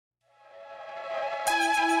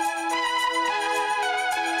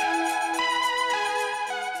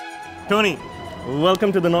Tony,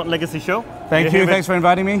 welcome to the Not Legacy Show. Thank you, thanks for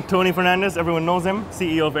inviting me. Tony Fernandes, everyone knows him,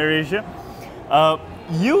 CEO of AirAsia.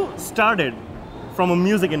 You started from a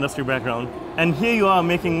music industry background, and here you are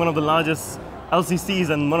making one of the largest LCCs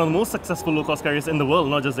and one of the most successful low-cost carriers in the world,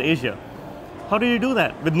 not just Asia. How did you do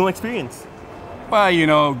that with no experience? Well, you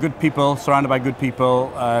know, good people, surrounded by good people,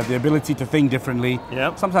 the ability to think differently.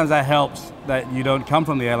 Yep. Sometimes that helps, that you don't come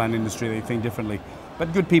from the airline industry, that you think differently.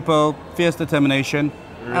 But good people, fierce determination,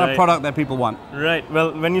 and a product that people want. Right.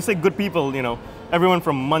 Well, when you say good people, you know, everyone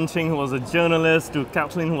from Munching, who was a journalist, to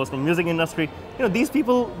Kaplan, who was from music industry, you know, these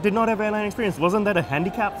people did not have airline experience. Wasn't that a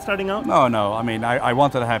handicap starting out? No. I mean, I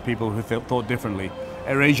wanted to have people who thought differently.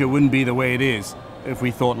 AirAsia wouldn't be the way it is if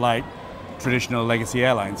we thought like traditional legacy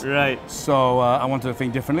airlines. Right. So I wanted to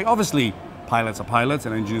think differently. Obviously, pilots are pilots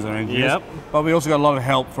and engineers are engineers. Yep. But we also got a lot of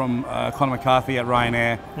help from Conor McCarthy at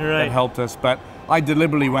Ryanair that helped us. But I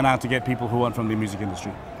deliberately went out to get people who weren't from the music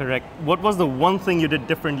industry. Correct. What was the one thing you did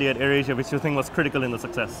differently at AirAsia which you think was critical in the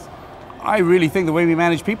success? I really think the way we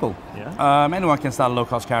manage people. Yeah. Anyone can start a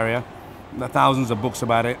low-cost carrier. There are thousands of books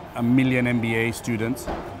about it, 1 million MBA students.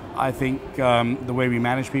 I think the way we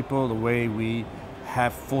manage people, the way we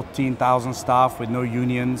have 14,000 staff with no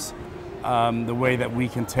unions, the way that we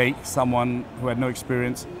can take someone who had no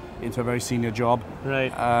experience into a very senior job,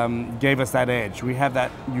 gave us that edge. We have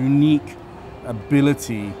that unique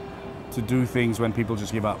ability to do things when people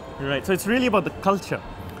just give up. Right, so it's really about the culture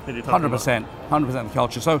that you're talking 100%, 100% the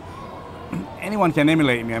culture. So anyone can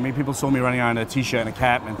emulate me. I mean, people saw me running around in a t-shirt and a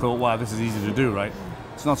cap and thought, wow, this is easy to do, right?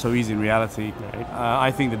 It's not so easy in reality. Right.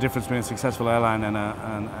 I think the difference between a successful airline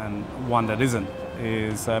and one that isn't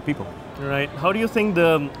is people. Right. How do you think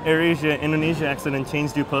the AirAsia Indonesia accident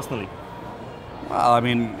changed you personally? Well, I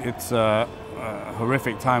mean, it's a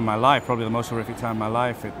horrific time in my life, probably the most horrific time in my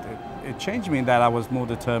life. It changed me in that I was more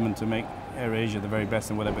determined to make AirAsia the very best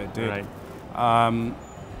in whatever it did. Right.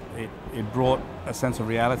 It brought a sense of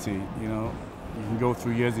reality. You know, you can go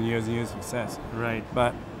through years and years and years of success. Right.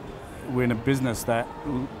 But we're in a business that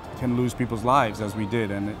can lose people's lives, as we did,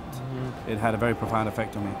 and it had a very profound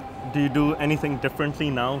effect on me. Do you do anything differently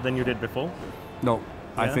now than you did before? No,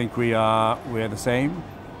 Yeah. I think we're the same.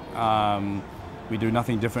 We do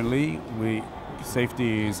nothing differently.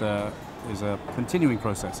 Safety is a continuing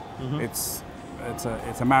process. It's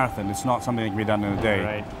a marathon. It's not something that can be done in a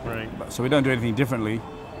day. Right. So we don't do anything differently,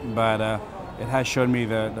 but it has shown me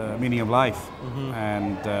the meaning of life,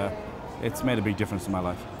 and it's made a big difference in my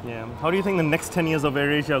life. Yeah. How do you think the next 10 years of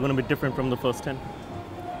AirAsia are going to be different from the first 10?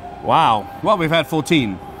 Wow. Well, we've had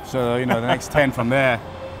 14, so you know the next 10 from there.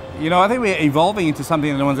 You know, I think we're evolving into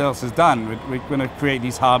something that no one else has done. We're going to create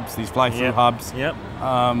these hubs, these fly-through hubs. Yep.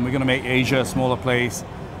 We're going to make Asia a smaller place.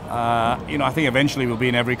 You know, I think eventually we'll be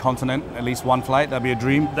in every continent, at least one flight. That'd be a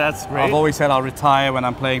dream. That's great. I've always said I'll retire when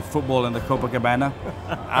I'm playing football in the Copacabana.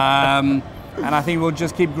 And I think we'll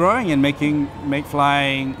just keep growing and make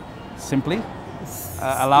flying simply.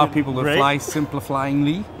 Allow people to fly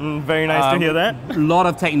SimpliFlyingly. Very nice to hear that. A lot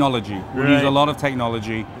of technology. We use a lot of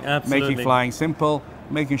technology. Absolutely. Making flying simple,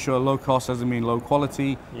 making sure low cost doesn't mean low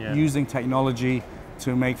quality, using technology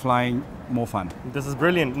to make flying more fun. This is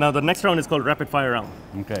brilliant. Now the next round is called rapid fire round.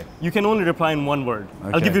 Okay. You can only reply in one word.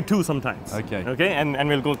 Okay. I'll give you two sometimes. Okay. Okay, and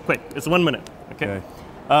we'll go quick. It's 1 minute. Okay.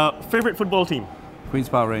 Favorite football team? Queen's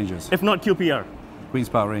Park Rangers. If not QPR? Queen's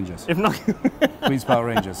Park Rangers. If not Queen's Park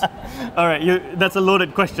Rangers. All right, that's a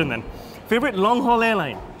loaded question then. Favorite long-haul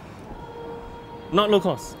airline? Not low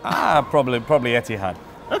cost. Probably Etihad.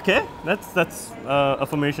 Okay, that's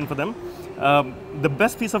affirmation for them. The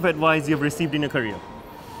best piece of advice you've received in your career?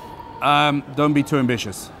 Don't be too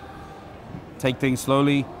ambitious. Take things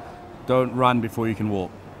slowly. Don't run before you can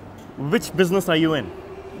walk. Which business are you in?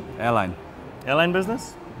 Airline. Airline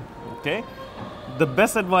business? Okay. The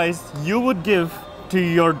best advice you would give to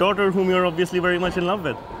your daughter, whom you're obviously very much in love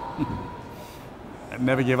with?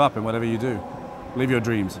 Never give up in whatever you do. Live your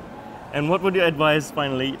dreams. And what would you advise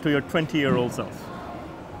finally to your 20-year-old self?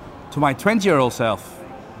 To my 20-year-old self,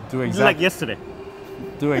 like yesterday.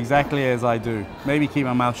 Do exactly as I do. Maybe keep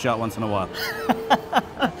my mouth shut once in a while.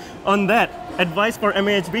 On that, advice for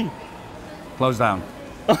MAHB? Close down.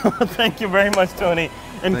 Thank you very much, Tony.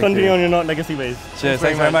 And continue on your Not Legacy ways. Cheers,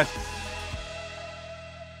 thanks very much.